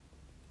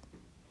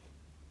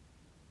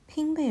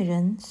拼贝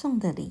人送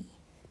的礼，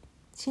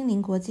青林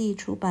国际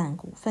出版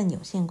股份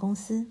有限公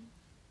司。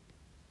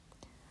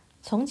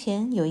从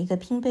前有一个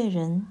拼贝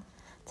人，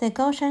在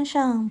高山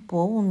上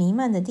薄雾弥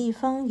漫的地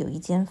方有一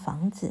间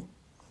房子，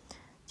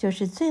就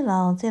是最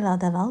老最老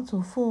的老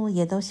祖父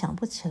也都想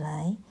不起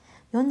来，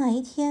有哪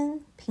一天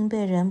拼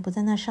贝人不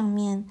在那上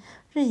面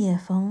日也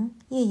缝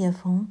夜也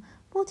缝，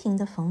不停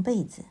地缝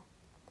被子。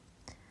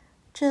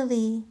这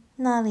里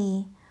那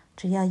里，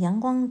只要阳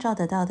光照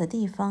得到的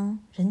地方，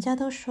人家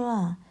都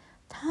说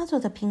他做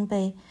的拼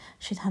被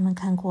是他们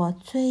看过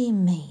最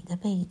美的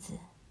被子。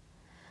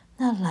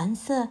那蓝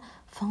色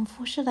仿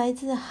佛是来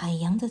自海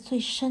洋的最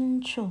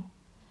深处，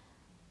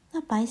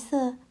那白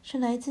色是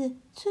来自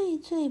最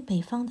最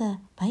北方的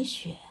白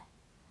雪，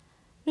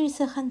绿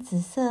色和紫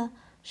色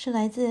是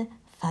来自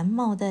繁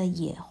茂的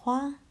野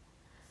花，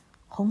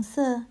红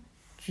色、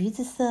橘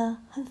子色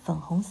和粉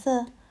红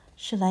色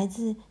是来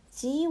自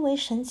极为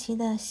神奇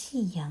的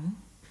夕阳。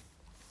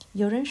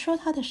有人说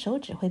他的手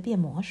指会变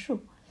魔术，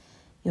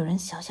有人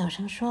小小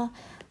声说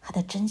他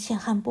的针线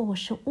和布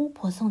是巫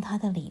婆送他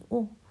的礼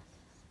物，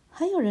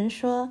还有人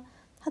说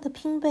他的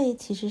拼被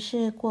其实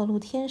是过路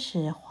天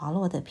使滑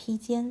落的披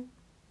肩。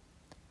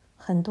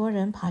很多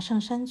人爬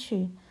上山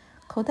去，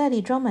口袋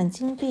里装满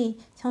金币，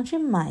想去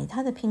买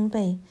他的拼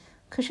被，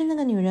可是那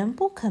个女人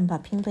不肯把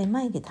拼被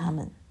卖给他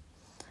们。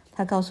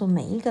她告诉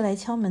每一个来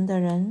敲门的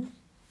人，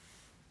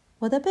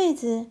我的被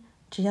子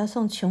只要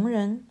送穷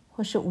人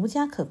或是无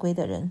家可归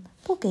的人，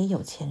不给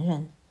有钱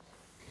人。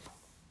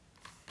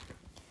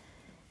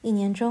一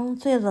年中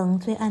最冷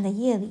最暗的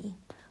夜里，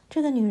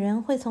这个女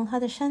人会从她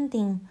的山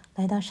顶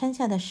来到山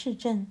下的市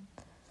镇。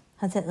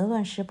她在鹅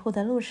卵石铺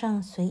的路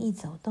上随意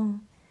走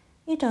动，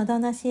一找到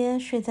那些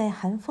睡在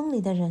寒风里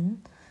的人，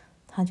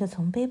她就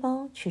从背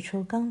包取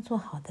出刚做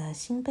好的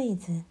新被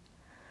子，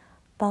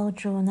包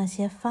住那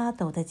些发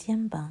抖的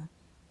肩膀，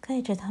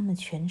盖着他们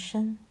全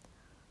身，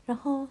然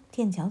后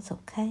垫脚走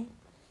开。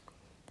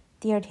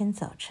第二天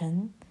早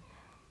晨，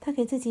她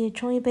给自己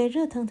冲一杯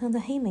热腾腾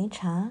的黑莓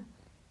茶，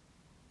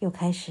又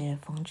开始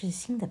缝制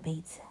新的被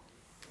子。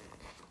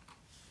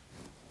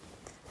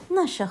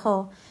那时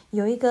候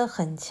有一个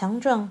很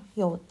强壮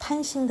又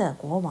贪心的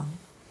国王，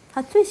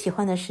他最喜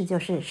欢的事就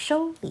是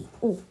收礼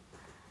物。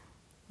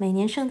每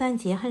年圣诞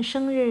节和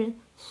生日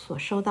所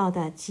收到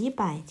的几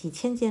百几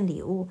千件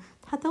礼物，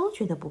他都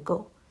觉得不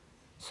够，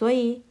所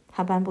以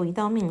他颁布一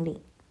道命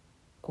令，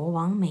国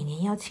王每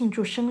年要庆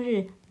祝生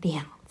日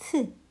2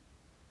次。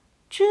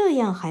这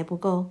样还不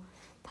够，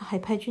他还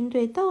派军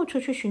队到处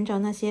去寻找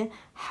那些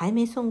还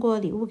没送过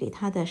礼物给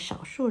他的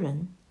少数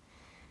人。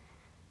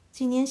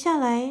几年下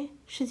来，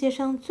世界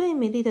上最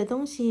美丽的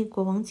东西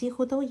国王几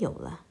乎都有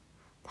了。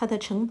他的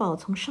城堡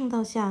从上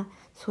到下，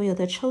所有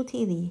的抽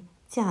屉里、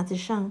架子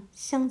上、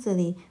箱子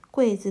里、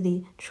柜子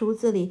里、橱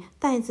子里、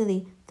袋子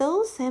里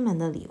都塞满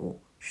了礼物，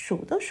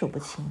数都数不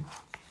清。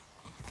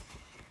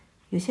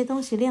有些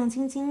东西亮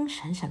晶晶、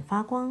闪闪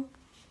发光，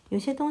有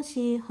些东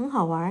西很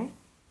好玩，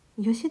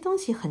有些东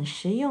西很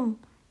实用，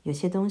有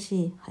些东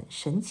西很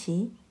神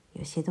奇，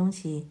有些东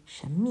西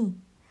神秘。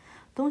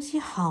东西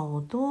好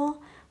多，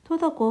多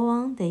到国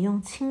王得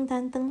用清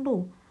单登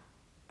录，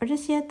而这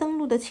些登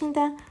录的清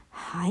单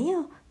还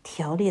要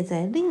条列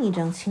在另一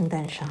张清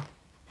单上。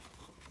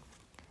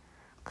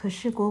可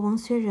是国王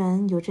虽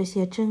然有这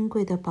些珍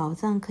贵的宝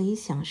藏可以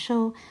享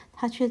受，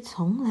他却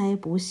从来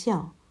不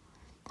笑，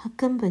他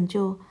根本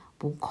就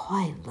不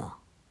快乐。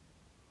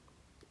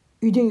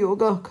一定有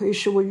个可以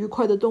使我愉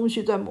快的东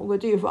西在某个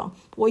地方，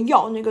我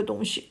要那个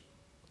东西。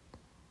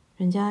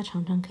人家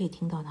常常可以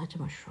听到他这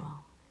么说。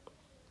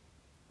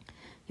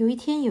有一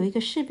天，有一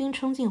个士兵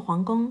冲进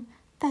皇宫，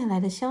带来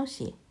了消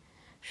息，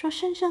说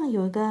山上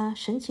有一个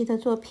神奇的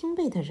做拼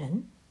被的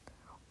人。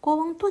国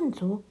王顿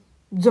足，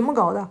怎么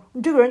搞的？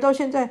这个人到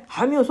现在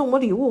还没有送我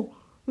礼物，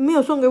没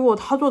有送给我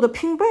他做的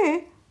拼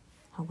被？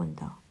他问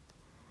道。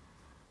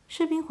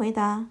士兵回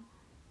答，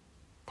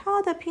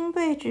他的拼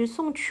被只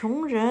送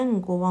穷人，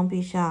国王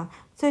陛下，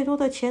再多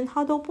的钱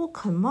他都不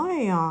肯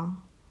卖呀。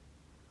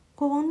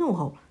国王怒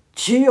吼，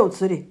岂有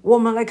此理！我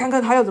们来看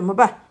看他要怎么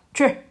办。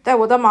去，带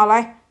我的马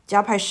来，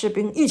加派士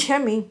兵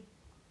1000名。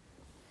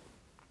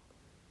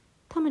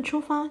他们出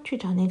发去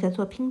找那个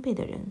做拼被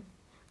的人，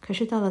可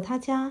是到了他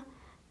家，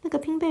那个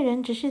拼被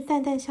人只是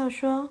淡淡笑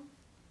说，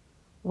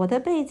我的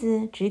被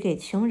子只给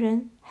穷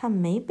人和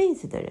没被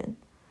子的人，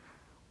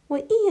我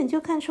一眼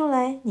就看出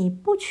来你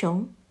不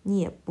穷，你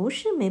也不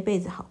是没被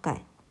子好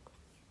盖。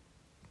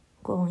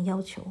国王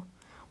要求，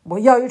我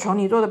要一床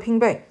你做的拼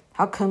被，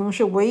它可能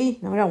是唯一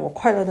能让我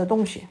快乐的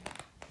东西。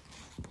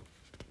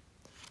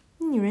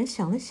女人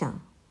想了想，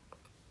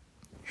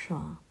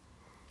说，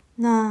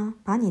那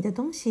把你的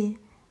东西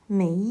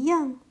每一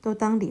样都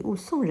当礼物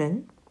送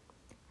人，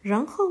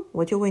然后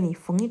我就为你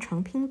缝一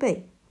床拼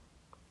被。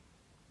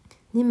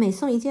你每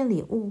送一件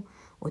礼物，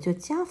我就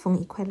加缝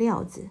一块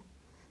料子。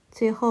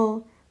最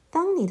后，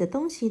当你的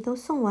东西都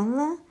送完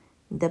了，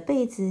你的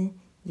被子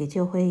也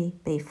就会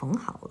被缝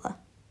好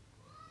了。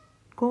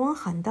国王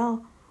喊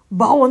道，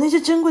把我那些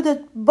珍贵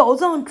的宝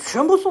藏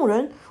全部送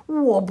人，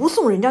我不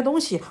送人家东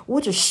西，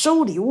我只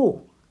收礼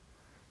物。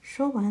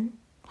说完，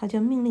他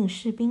就命令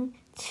士兵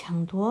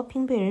抢夺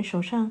拼贝人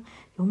手上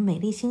有美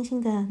丽星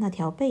星的那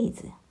条被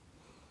子。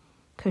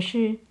可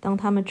是当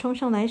他们冲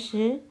上来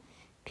时，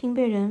拼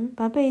贝人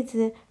把被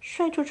子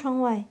摔出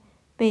窗外，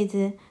被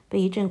子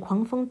被一阵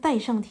狂风带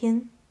上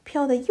天，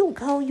飘得又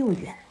高又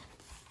远。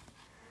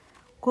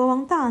国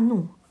王大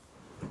怒，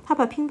他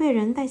把拼贝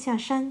人带下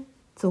山，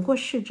走过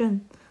市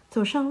镇，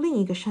走上另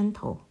一个山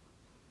头。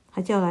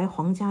他叫来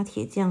皇家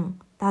铁匠，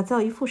打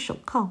造一副手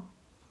铐，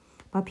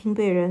把拼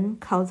贝人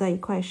铐在一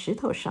块石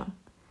头上，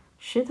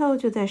石头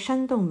就在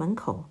山洞门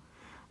口，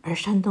而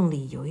山洞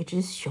里有一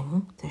只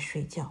熊在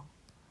睡觉。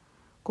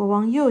国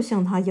王又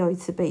向他要一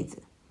次被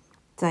子，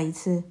再一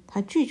次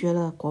他拒绝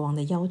了国王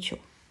的要求。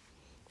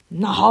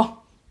那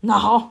好，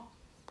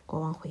国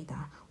王回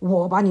答，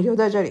我把你留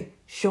在这里，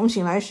熊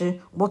醒来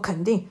时，我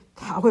肯定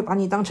他会把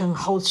你当成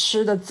好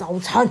吃的早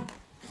餐。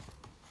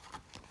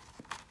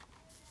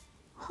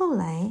后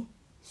来，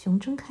熊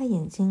睁开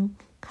眼睛，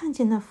看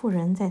见那妇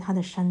人在他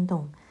的山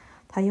洞，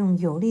他用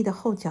有力的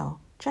后脚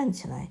站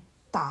起来，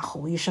大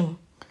吼一声，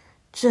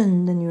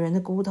震得女人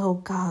的骨头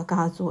嘎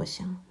嘎作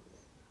响。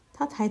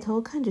他抬头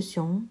看着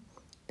熊，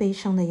悲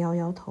伤地摇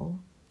摇头。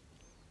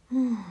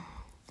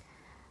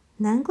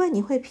难怪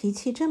你会脾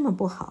气这么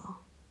不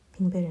好，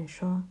拼贝人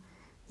说，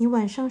你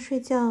晚上睡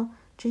觉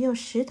只有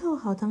石头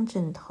好当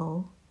枕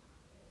头。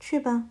去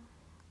吧，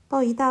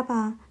抱一大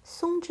把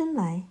松针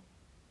来，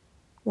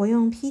我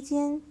用披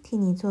肩替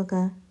你做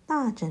个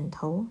大枕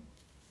头。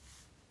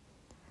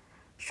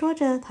说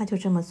着，他就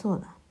这么做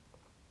了。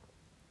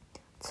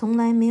从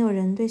来没有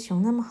人对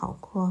熊那么好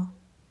过，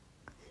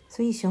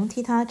所以熊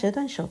替他折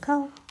断手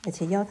铐，而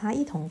且邀他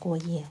一同过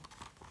夜。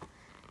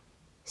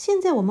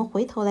现在我们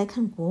回头来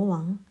看国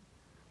王。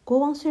国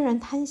王虽然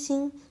贪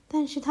心，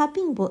但是他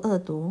并不恶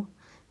毒。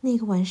那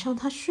个晚上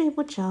他睡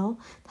不着，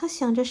他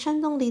想着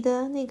山洞里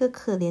的那个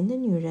可怜的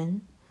女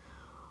人。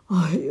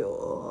哎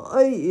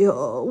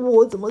呦，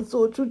我怎么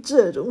做出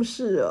这种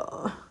事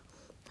啊？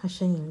他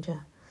呻吟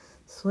着。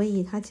所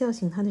以他叫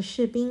醒他的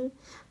士兵，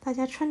大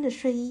家穿着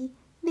睡衣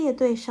列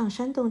队上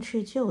山洞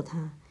去救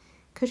他。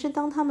可是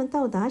当他们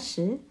到达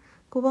时，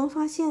国王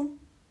发现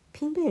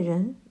拼贝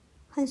人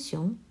和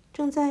熊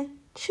正在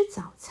吃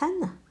早餐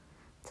呢。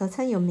早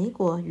餐有莓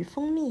果与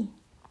蜂蜜。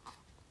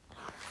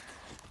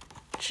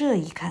这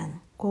一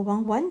看，国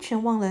王完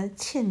全忘了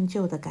歉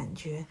疚的感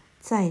觉，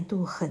再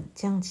度狠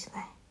犟起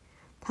来。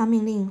他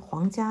命令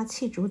皇家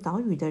弃逐岛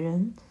屿的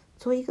人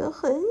做一个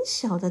很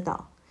小的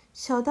岛，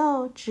小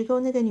到只够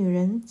那个女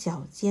人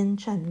脚尖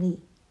站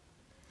立。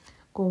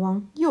国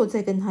王又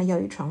再跟他要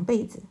一床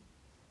被子，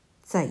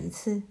再一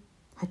次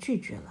他拒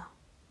绝了。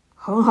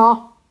很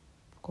好，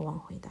国王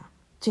回答，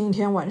今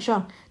天晚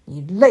上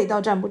你累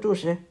到站不住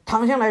时，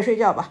躺下来睡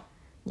觉吧，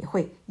你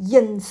会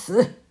淹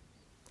死。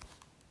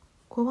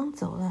国王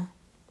走了，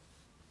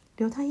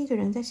留他一个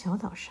人在小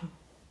岛上。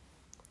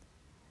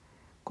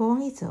国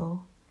王一走，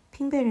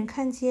拼贝人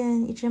看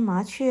见一只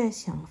麻雀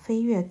想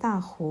飞越大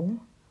湖。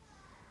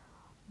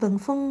冷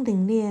风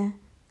凛冽，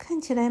看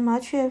起来麻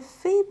雀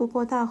飞不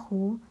过大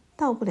湖，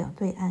到不了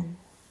对岸。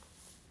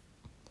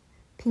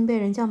拼贝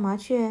人叫麻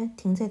雀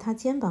停在他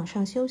肩膀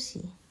上休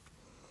息。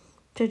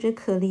这只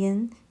可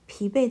怜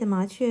疲惫的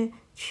麻雀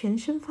全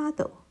身发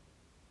抖。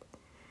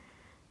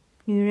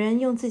女人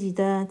用自己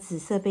的紫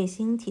色背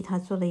心替他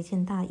做了一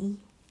件大衣。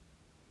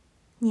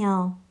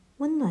鸟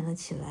温暖了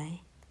起来，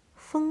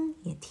风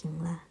也停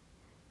了，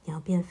鸟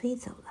便飞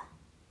走了。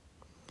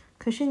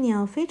可是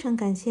鸟非常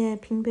感谢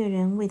拼贝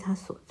人为他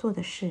所做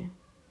的事。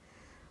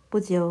不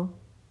久，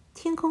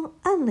天空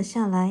暗了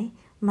下来，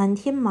满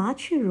天麻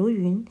雀如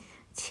云，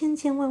千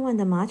千万万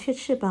的麻雀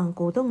翅膀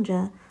鼓动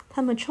着，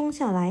它们冲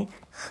下来，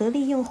合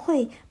力用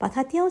喙把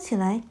它叼起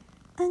来，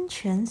安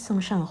全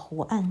送上湖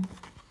岸。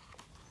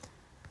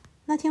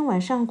那天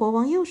晚上，国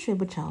王又睡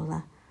不着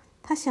了，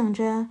他想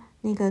着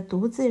那个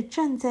独自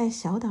站在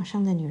小岛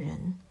上的女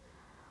人。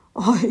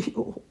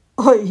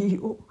哎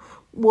呦，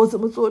我怎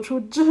么做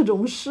出这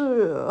种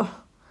事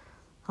啊？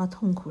他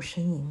痛苦呻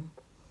吟。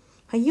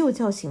他又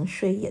叫醒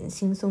睡眼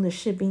惺忪的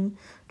士兵，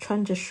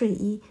穿着睡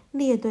衣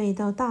列队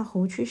到大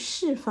湖去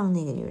释放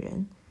那个女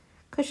人。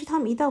可是他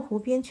们一到湖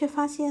边，却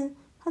发现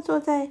她坐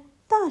在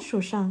大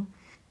树上，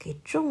给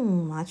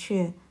众麻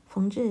雀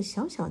缝制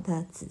小小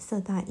的紫色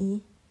大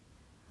衣。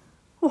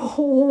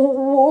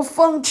我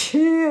放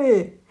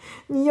弃！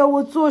你要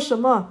我做什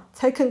么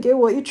才肯给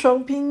我一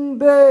床拼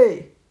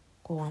被？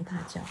国王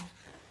大叫。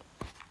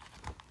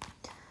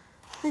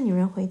那女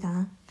人回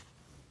答：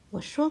我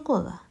说过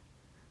了，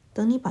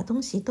等你把东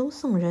西都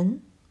送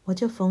人，我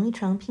就缝一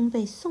床拼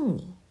被送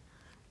你。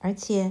而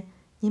且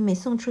你每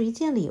送出一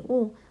件礼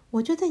物，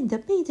我就在你的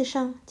被子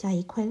上加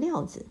一块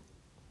料子。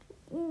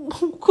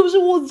可是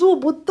我做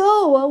不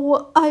到啊！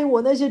我爱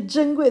我那些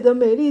珍贵的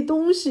美丽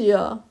东西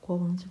啊！国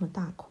王这么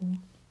大哭。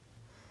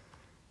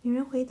女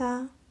人回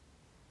答：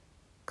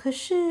可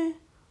是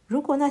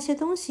如果那些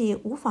东西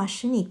无法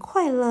使你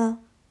快乐，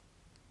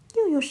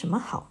又有什么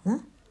好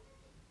呢？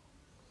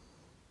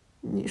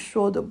你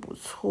说的不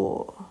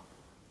错。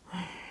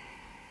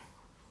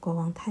国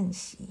王叹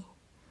息。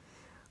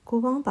国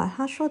王把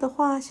他说的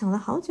话想了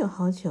好久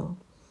好久，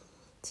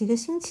几个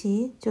星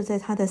期就在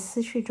他的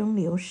思绪中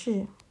流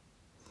逝。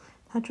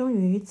他终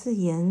于自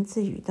言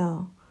自语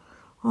道：“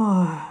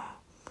唉，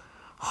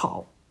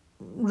好，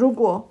如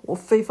果我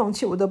非放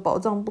弃我的宝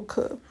藏不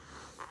可，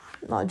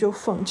那就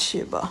放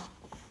弃吧。”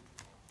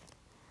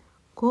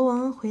国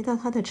王回到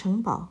他的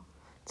城堡，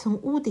从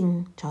屋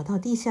顶找到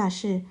地下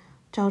室，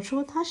找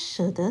出他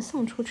舍得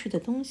送出去的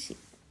东西。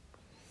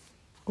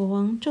国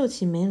王皱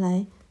起眉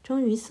来，终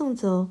于送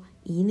走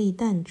一粒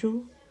弹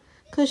珠。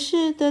可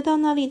是得到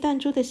那粒弹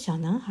珠的小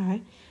男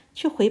孩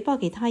却回报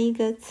给他一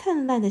个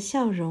灿烂的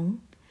笑容。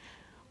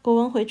国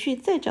王回去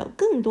再找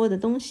更多的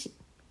东西，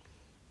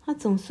他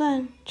总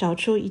算找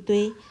出一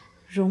堆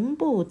绒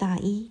布大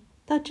衣，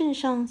到镇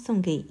上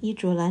送给衣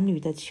着褴褛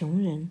的穷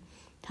人。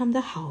他们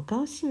都好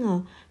高兴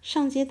哦，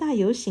上街大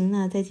游行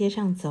呢，在街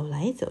上走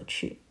来走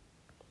去。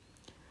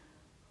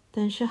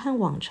但是和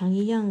往常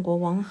一样，国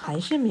王还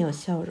是没有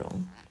笑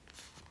容。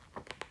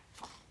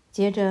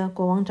接着，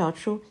国王找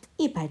出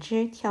100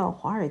只跳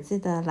华尔兹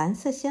的蓝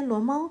色暹罗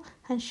猫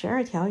和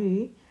12条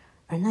鱼，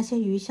而那些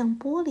鱼像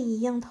玻璃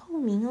一样透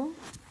明哦。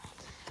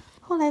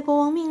后来，国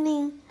王命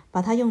令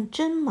把他用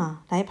真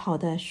马来跑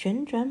的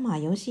旋转马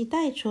游戏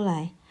带出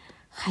来，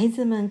孩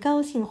子们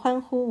高兴欢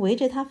呼，围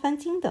着他翻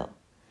筋斗。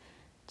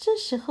这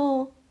时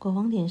候，国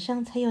王脸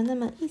上才有那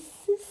么一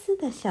丝丝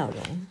的笑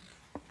容。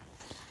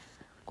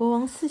国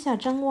王四下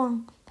张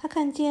望，他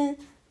看见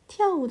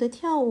跳舞的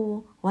跳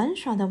舞，玩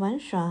耍的玩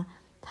耍，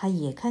他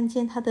也看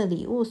见他的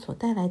礼物所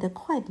带来的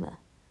快乐。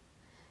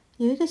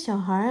有一个小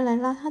孩来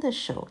拉他的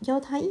手，邀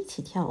他一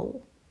起跳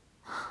舞。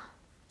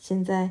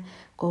现在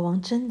国王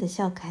真的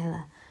笑开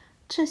了，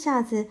这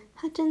下子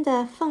他真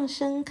的放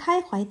声开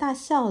怀大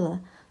笑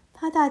了。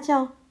他大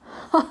叫：“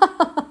哈哈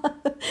哈哈！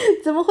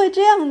怎么会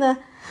这样呢？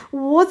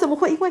我怎么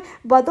会因为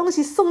把东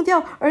西送掉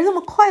而那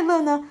么快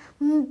乐呢？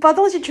把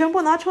东西全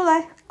部拿出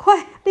来，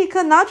快，立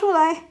刻拿出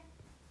来！”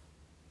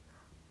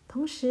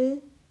同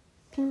时，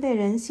拼贝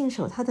人信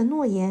守他的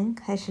诺言，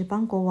开始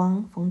帮国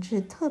王缝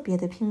制特别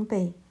的拼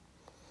贝。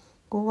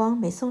国王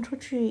每送出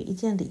去一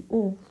件礼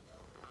物，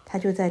他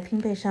就在拼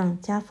贝上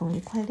加缝一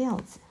块料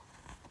子。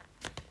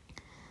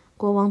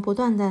国王不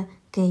断的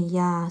给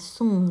呀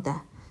送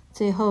的，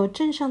最后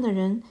镇上的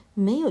人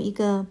没有一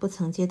个不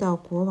曾接到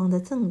国王的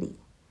赠礼。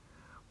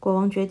国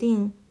王决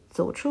定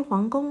走出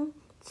皇宫，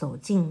走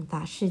进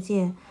大世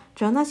界，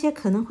找那些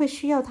可能会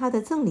需要他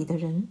的赠礼的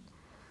人。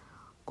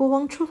国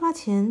王出发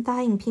前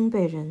答应拼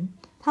贝人，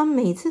他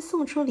每次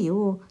送出礼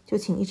物，就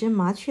请一只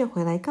麻雀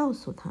回来告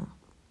诉他。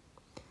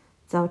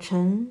早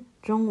晨、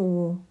中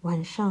午、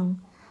晚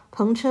上，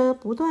篷车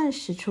不断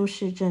驶出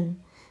市镇，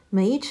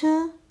每一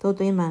车都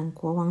堆满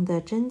国王的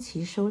珍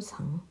奇收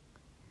藏。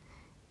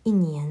一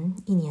年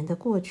一年的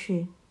过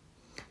去，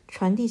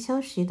传递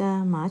消息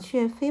的麻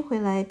雀飞回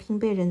来拼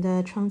贝人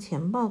的窗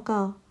前报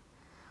告，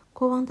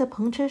国王的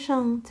篷车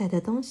上载的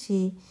东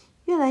西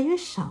越来越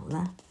少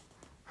了，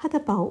他的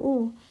宝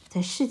物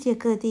在世界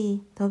各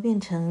地都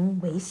变成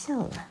微笑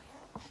了。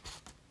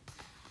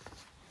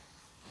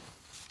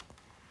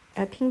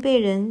而拼贝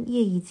人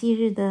夜以继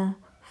日的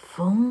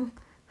缝，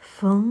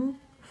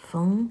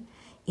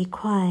一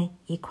块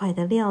一块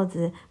的料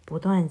子不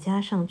断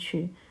加上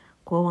去，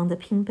国王的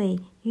拼贝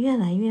越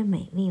来越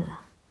美丽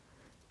了。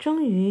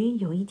终于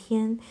有一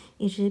天，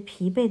一只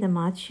疲惫的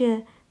麻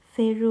雀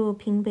飞入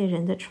拼贝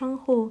人的窗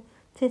户，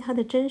在他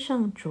的针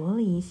上啄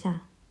了一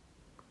下。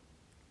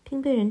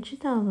拼贝人知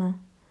道了，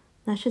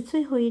那是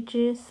最后一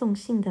只送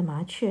信的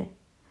麻雀。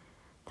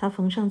他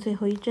缝上最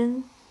后一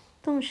针，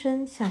动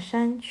身下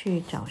山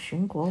去找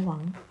寻国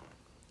王。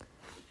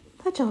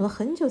他找了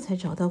很久才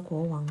找到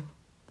国王。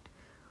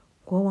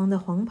国王的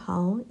黄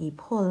袍已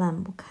破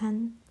烂不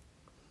堪，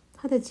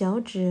他的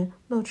脚趾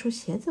露出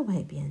鞋子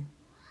外边，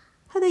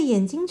他的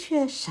眼睛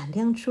却闪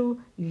亮出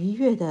愉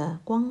悦的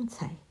光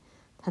彩，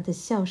他的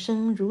笑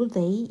声如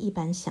雷一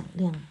般响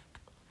亮。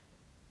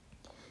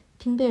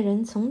拼贝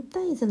人从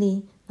袋子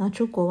里拿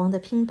出国王的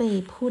拼贝，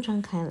铺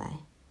张开来。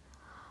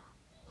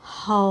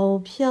好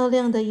漂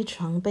亮的一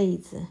床被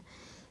子，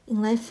引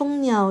来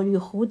蜂鸟与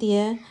蝴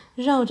蝶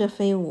绕着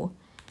飞舞。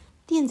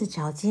垫子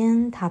脚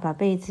尖，他把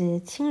被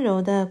子轻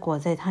柔地裹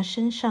在他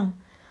身上。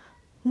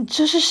“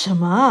这是什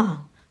么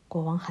啊？”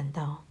国王喊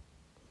道。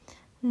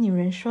女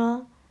人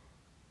说：“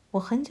我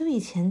很久以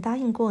前答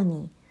应过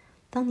你，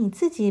当你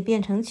自己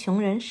变成穷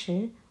人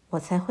时，我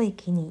才会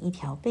给你一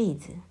条被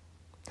子。”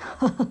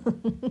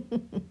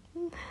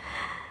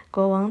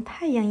国王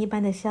太阳一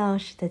般的笑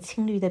使得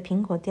青绿的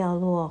苹果掉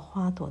落，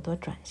花朵都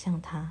转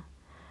向他。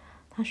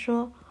他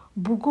说：“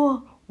不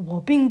过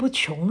我并不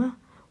穷啊，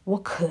我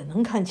可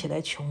能看起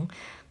来穷，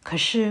可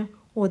是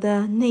我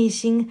的内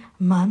心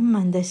满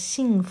满的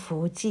幸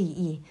福记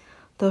忆，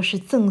都是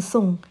赠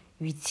送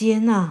与接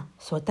纳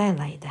所带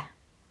来的。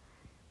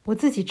我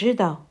自己知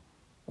道，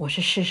我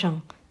是世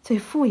上最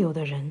富有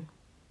的人。”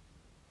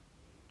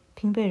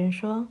拼贝人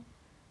说：“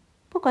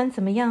不管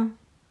怎么样，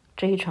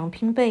这一床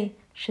拼被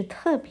是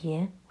特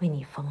别为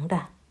你缝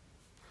的。”“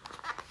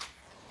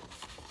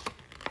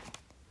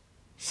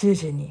谢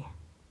谢你。”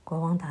国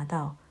王答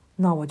道，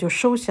那我就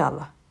收下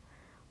了。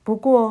不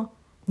过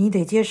你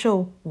得接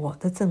受我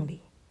的赠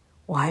礼，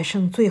我还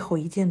剩最后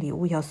一件礼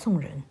物要送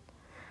人。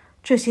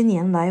这些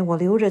年来我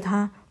留着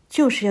它，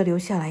就是要留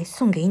下来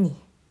送给你。”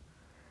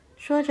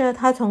说着，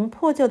他从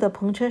破旧的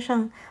篷车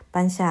上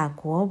搬下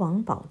国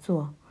王宝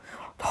座。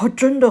“它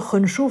真的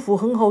很舒服，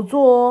很好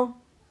坐哦。”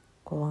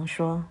国王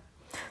说，“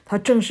它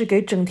正是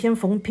给整天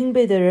缝拼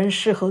被的人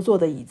适合坐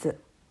的椅子。”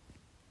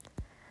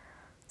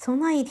从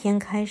那一天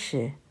开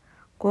始，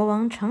国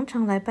王常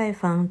常来拜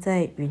访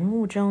在云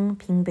雾中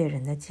拼被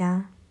人的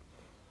家。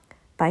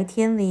白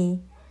天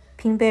里，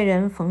拼被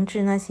人缝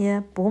制那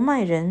些不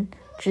卖人、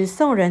只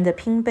送人的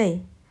拼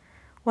被；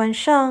晚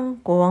上，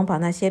国王把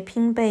那些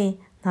拼被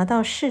拿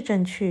到市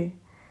镇去，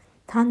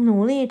他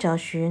努力找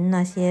寻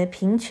那些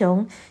贫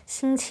穷、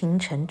心情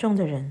沉重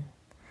的人，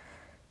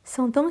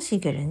送东西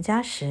给人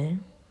家时，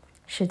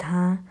是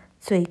他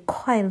最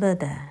快乐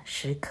的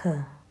时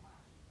刻。